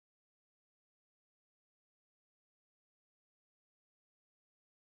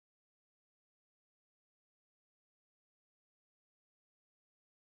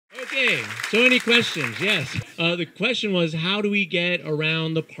Okay, so any questions? Yes. The question was, how do we get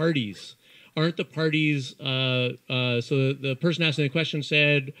around the parties? Aren't the parties, so the person asking the question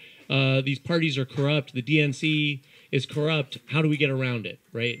said, these parties are corrupt, the DNC is corrupt, how do we get around it,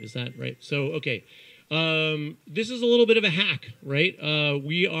 right? Is that right? So, okay. This is a little bit of a hack, right?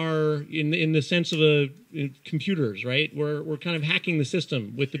 We are, in the sense of computers, right? We're kind of hacking the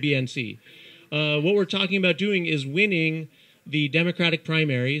system with the BNC. What we're talking about doing is winning the Democratic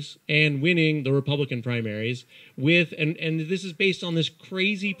primaries and winning the Republican primaries with, and this is based on this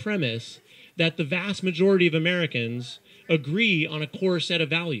crazy premise that the vast majority of Americans agree on a core set of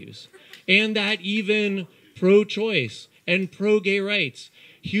values, and that even pro-choice and pro-gay rights,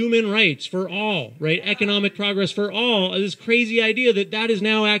 human rights for all, right, economic progress for all, this crazy idea that is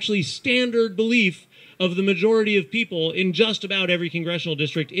now actually standard belief of the majority of people in just about every congressional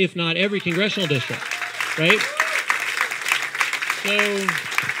district, if not every congressional district, right? So,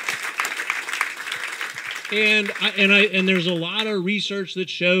 and there's a lot of research that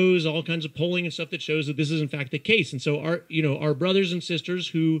shows, all kinds of polling and stuff that shows that this is in fact the case. And so our brothers and sisters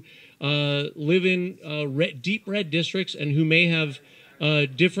who live in deep red districts and who may have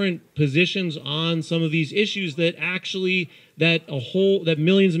different positions on some of these issues that actually that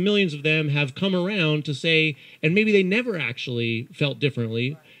millions and millions of them have come around to say, and maybe they never actually felt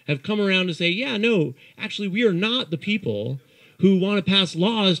differently, have come around to say, yeah, no, actually we are not the people who want to pass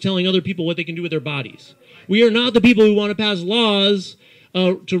laws telling other people what they can do with their bodies. We are not the people who want to pass laws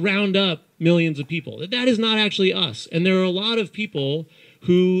to round up millions of people. That is not actually us. And there are a lot of people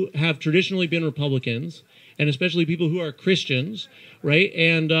who have traditionally been Republicans, and especially people who are Christians, right?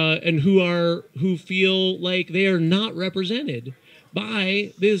 And who feel like they are not represented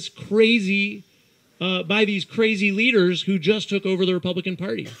by these crazy leaders who just took over the Republican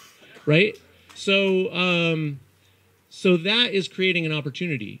Party, right? So that is creating an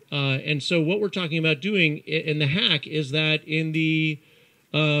opportunity. And so what we're talking about doing in the hack is that in the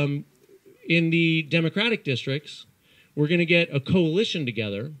Democratic districts, we're going to get a coalition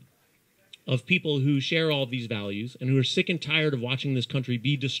together of people who share all of these values and who are sick and tired of watching this country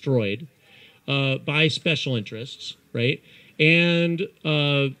be destroyed by special interests, right? And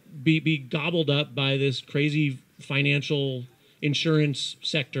be gobbled up by this crazy financial insurance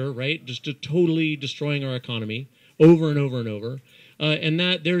sector, right? Just totally destroying our economy over and over and over, and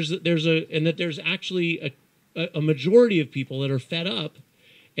that there's actually a majority of people that are fed up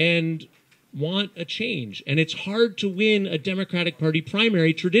and want a change. And it's hard to win a Democratic Party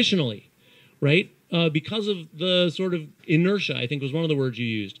primary traditionally, right? Because of the sort of inertia, I think was one of the words you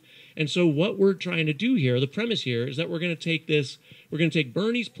used. And so what we're trying to do here, the premise here, is that we're going to take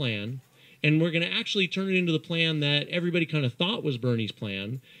Bernie's plan, and we're going to actually turn it into the plan that everybody kind of thought was Bernie's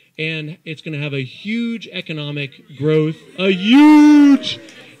plan. And it's going to have a huge economic growth,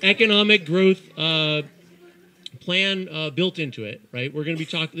 plan built into it, right? We're going to be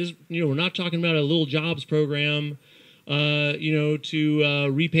talking this. We're not talking about a little jobs program, to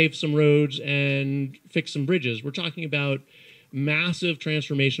repave some roads and fix some bridges. We're talking about massive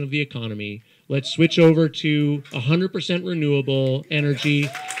transformation of the economy. Let's switch over to 100% renewable energy,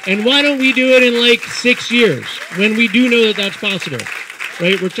 and why don't we do it in like 6 years when we do know that that's possible?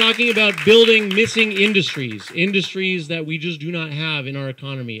 Right, we're talking about building missing industries that we just do not have in our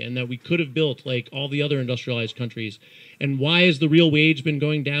economy and that we could have built like all the other industrialized countries. And why has the real wage been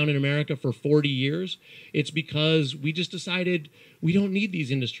going down in America for 40 years? It's because we just decided we don't need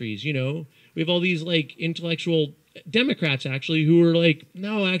these industries, We have all these like intellectual Democrats actually who are like,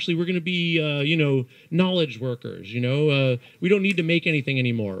 no, actually we're going to be, knowledge workers, we don't need to make anything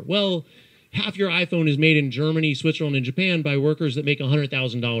anymore. Well, half your iPhone is made in Germany, Switzerland, and Japan by workers that make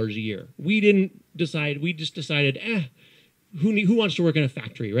 $100,000 a year. We didn't decide. We just decided, who wants to work in a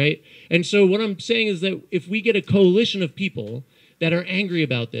factory, right? And so what I'm saying is that if we get a coalition of people that are angry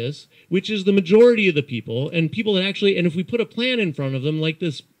about this, which is the majority of the people, and people that actually, and if we put a plan in front of them, like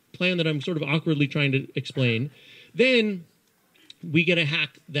this plan that I'm sort of awkwardly trying to explain, then we get a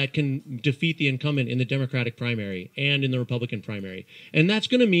hack that can defeat the incumbent in the Democratic primary and in the Republican primary. And that's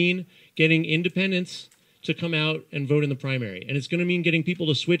going to mean getting independents to come out and vote in the primary. And it's going to mean getting people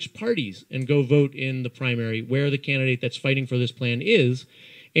to switch parties and go vote in the primary where the candidate that's fighting for this plan is.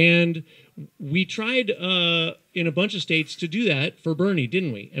 And we tried in a bunch of states to do that for Bernie,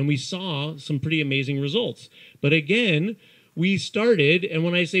 didn't we? And we saw some pretty amazing results. But again, we started, and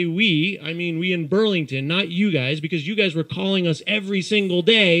when I say we, I mean we in Burlington, not you guys, because you guys were calling us every single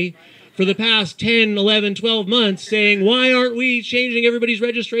day for the past 10, 11, 12 months saying, why aren't we changing everybody's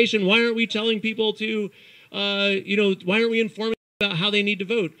registration? Why aren't we telling people to, why aren't we informing about how they need to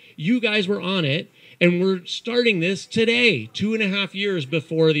vote? You guys were on it, And we're starting this today, 2.5 years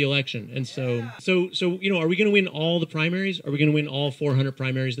before the election. And so are we going to win all the primaries? Are we going to win all 400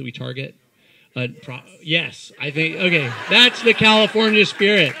 primaries that we target? Yes, I think, okay, that's the California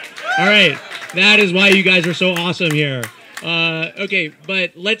spirit. All right, that is why you guys are so awesome here. Okay,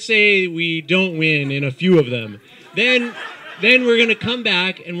 but let's say we don't win in a few of them. Then we're going to come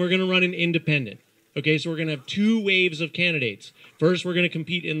back and we're going to run an independent. Okay, so we're going to have 2 waves of candidates. First, we're going to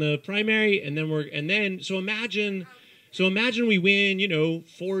compete in the primary, and then so imagine we win,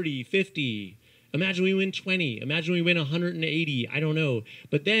 40, 50. Imagine we win 20. Imagine we win 180. I don't know.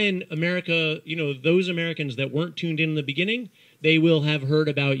 But then America, those Americans that weren't tuned in the beginning, they will have heard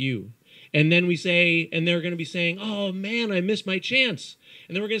about you. And then they're going to be saying, oh man, I missed my chance.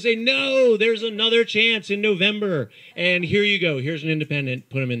 And then we're going to say, no, there's another chance in November. And here you go. Here's an independent.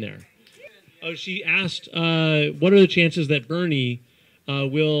 Put them in there. Oh, she asked, what are the chances that Bernie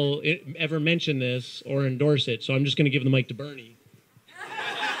will ever mention this or endorse it? So I'm just going to give the mic to Bernie.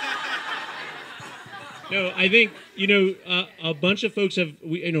 No, I think, a bunch of folks have,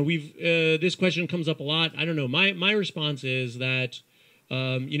 this question comes up a lot. I don't know. My response is that,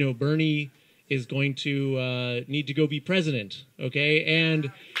 Bernie is going to need to go be president, okay?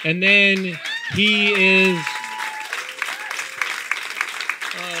 And then he is,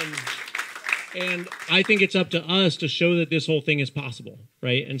 and I think it's up to us to show that this whole thing is possible,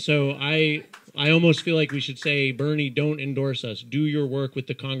 right? And so I almost feel like we should say, Bernie, don't endorse us. Do your work with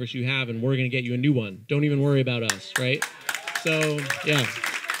the Congress you have, and we're going to get you a new one. Don't even worry about us, right? So, yeah.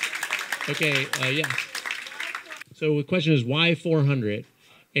 Okay, yeah. So the question is, why 400?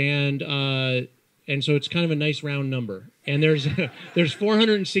 And so it's kind of a nice round number. And there's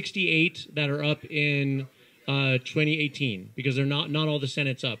 468 that are up in 2018, because they're not all the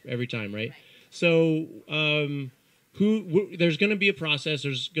Senate's up every time, right? So there's going to be a process.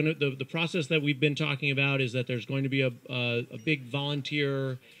 There's going to the process that we've been talking about is that there's going to be a big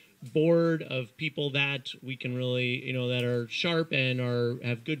volunteer board of people that we can really that are sharp and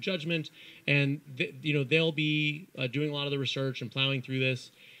have good judgment, and they'll be doing a lot of the research and plowing through this.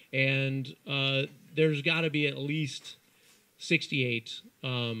 And there's got to be at least 68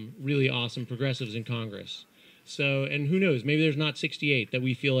 really awesome progressives in Congress. So, and who knows, maybe there's not 68 that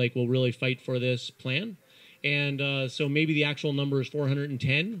we feel like will really fight for this plan. And so maybe the actual number is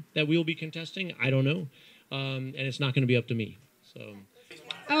 410 that we'll be contesting. I don't know. And it's not going to be up to me. So.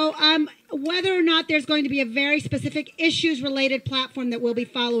 Oh, whether or not there's going to be a very specific issues-related platform that we'll be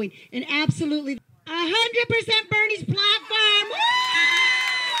following. And absolutely 100% Bernie's platform. Woo!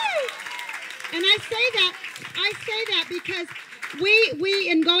 And I say that because we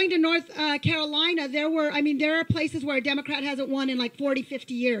in going to North Carolina, there are places where a Democrat hasn't won in like 40,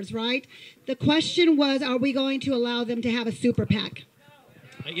 50 years, right? The question was, are we going to allow them to have a super PAC?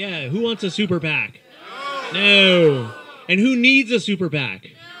 Yeah, who wants a super PAC? No. And who needs a super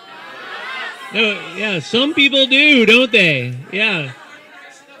PAC? No, yeah, some people do, don't they? Yeah.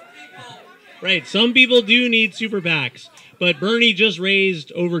 Right, some people do need super PACs. But Bernie just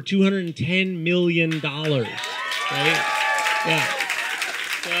raised over $210 million, right? Yeah.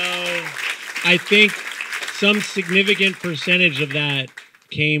 So I think some significant percentage of that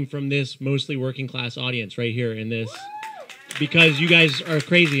came from this mostly working class audience right here in this, because you guys are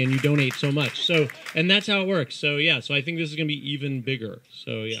crazy and you donate so much. So, and that's how it works. So yeah, so I think this is going to be even bigger.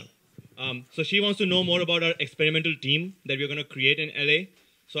 So yeah. So she wants to know more about our experimental team that we're going to create in LA.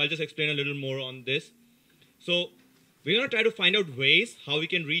 So I'll just explain a little more on this. So we're going to try to find out ways how we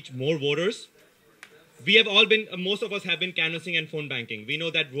can reach more voters. We have all been, most of us have been canvassing and phone banking. We know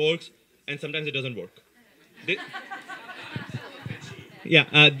that works, and sometimes it doesn't work. This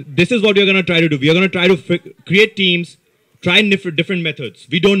is what we're going to try to do. We're going to try to create teams, try different methods.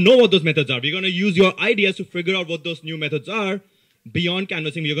 We don't know what those methods are. We're going to use your ideas to figure out what those new methods are. Beyond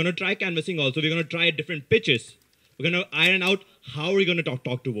canvassing, we're going to try canvassing also. We're going to try different pitches. We're going to iron out how are we going to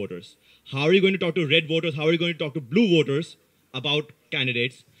talk to voters. How are you going to talk to red voters? How are you going to talk to blue voters about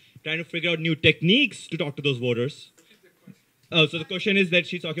candidates? Trying to figure out new techniques to talk to those voters. So the question is that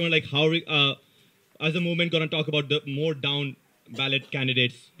she's talking about like how we, as a movement, going to talk about the more down ballot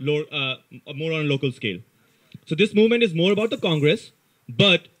candidates, more on a local scale. So this movement is more about the Congress,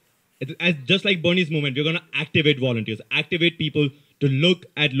 but just like Bernie's movement, we're going to activate volunteers, activate people to look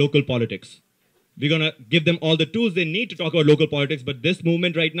at local politics. We're going to give them all the tools they need to talk about local politics, but this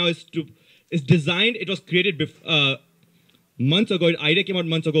movement right now is designed, it was created months ago, the idea came out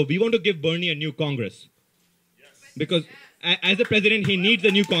months ago. We want to give Bernie a new Congress. Yes. Because as a president, he needs a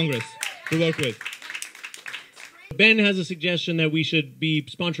new Congress to work with. Ben has a suggestion that we should be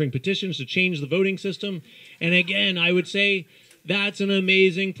sponsoring petitions to change the voting system. And again, I would say, That's an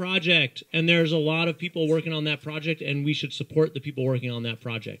amazing project, and there's a lot of people working on that project, and we should support the people working on that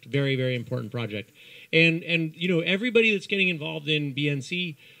project. Very, very important project. And you know, everybody that's getting involved in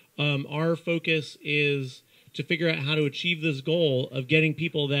BNC, our focus is to figure out how to achieve this goal of getting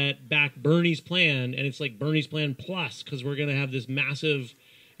people that back Bernie's plan, and it's like Bernie's plan plus, because we're going to have this massive,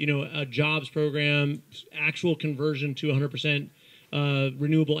 you know, a jobs program, actual conversion to 100%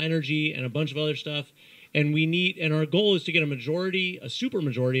 renewable energy, and a bunch of other stuff. And our goal is to get a majority, a super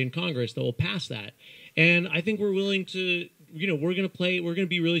majority in Congress that will pass that. And I think we're willing to, you know, we're going to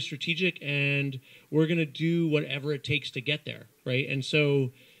be really strategic, and we're going to do whatever it takes to get there, right? And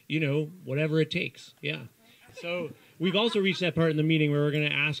so, you know, whatever it takes, yeah. So we've also reached that part in the meeting where we're going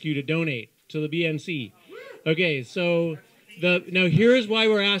to ask you to donate to the BNC. Okay, so now here's why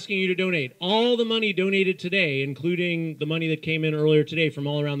we're asking you to donate. All the money donated today, including the money that came in earlier today from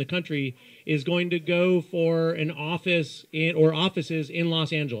all around the country, is going to go for an office or offices in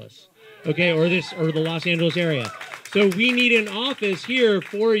Los Angeles, okay, or the Los Angeles area. So we need an office here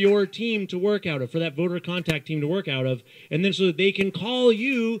for your team to work out of, for that voter contact team to work out of, and then so that they can call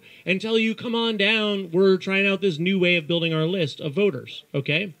you and tell you, come on down, we're trying out this new way of building our list of voters,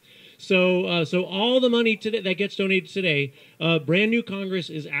 okay? So all the money today that gets donated today, Brand New Congress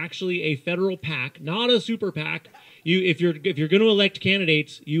is actually a federal PAC, not a super PAC. If you're going to elect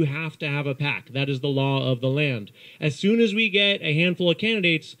candidates, you have to have a PAC. That is the law of the land. As soon as we get a handful of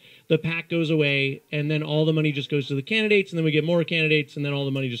candidates, the PAC goes away, and then all the money just goes to the candidates, and then we get more candidates, and then all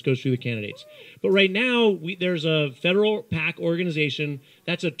the money just goes to the candidates. But right now, there's a federal PAC organization.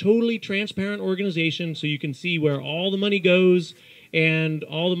 That's a totally transparent organization, so you can see where all the money goes and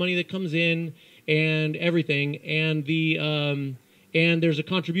all the money that comes in and everything. And there's a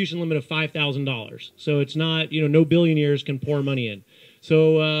contribution limit of $5,000. So it's not, you know, no billionaires can pour money in.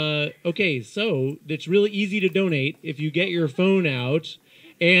 So, okay, so it's really easy to donate if you get your phone out.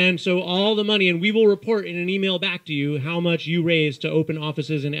 And so all the money, and we will report in an email back to you how much you raised to open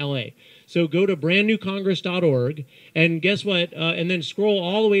offices in LA. So go to brandnewcongress.org, and guess what? And then scroll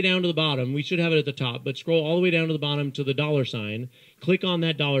all the way down to the bottom. We should have it at the top, but scroll all the way down to the bottom to the $sign. Click on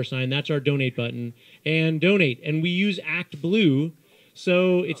that $sign. That's our donate button. And donate. And we use ActBlue.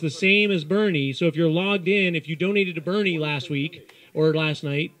 So it's the same as Bernie. So if you're logged in, if you donated to Bernie last week or last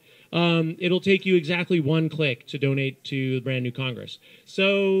night, it'll take you exactly one click to donate to the Brand New Congress.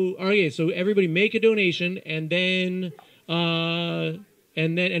 So, okay, so everybody make a donation, and then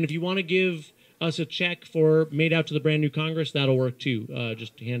if you want to give us a check for made out to the Brand New Congress, that'll work too.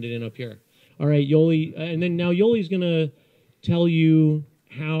 Just hand it in up here. All right, Yoli, and then now Yoli's gonna tell you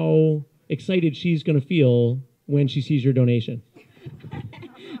how excited she's gonna feel when she sees your donation.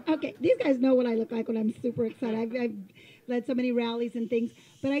 Okay, these guys know what I look like when I'm super excited. I've led so many rallies and things.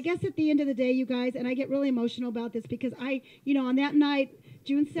 But I guess at the end of the day, you guys, and I get really emotional about this because on that night,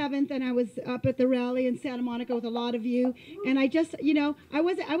 June 7th, and I was up at the rally in Santa Monica with a lot of you, and I just, I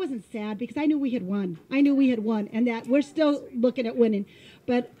wasn't sad because I knew we had won. I knew we had won, and that we're still looking at winning.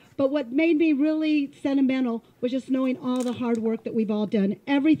 But what made me really sentimental was just knowing all the hard work that we've all done,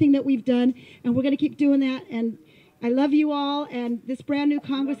 everything that we've done, and we're going to keep doing that. And I love you all, and this Brand New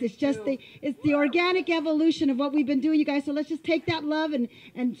Congress is just the organic evolution of what we've been doing, you guys. So let's just take that love and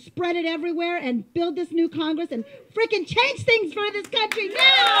spread it everywhere and build this new Congress and freaking change things for this country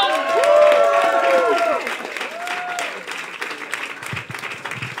now!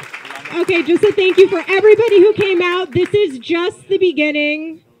 Okay, just a thank you for everybody who came out. This is just the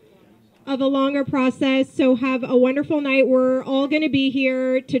beginning of a longer process, so have a wonderful night. We're all going to be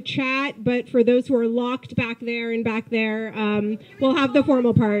here to chat, but for those who are locked back there, we'll have the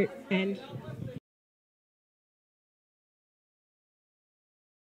formal part. And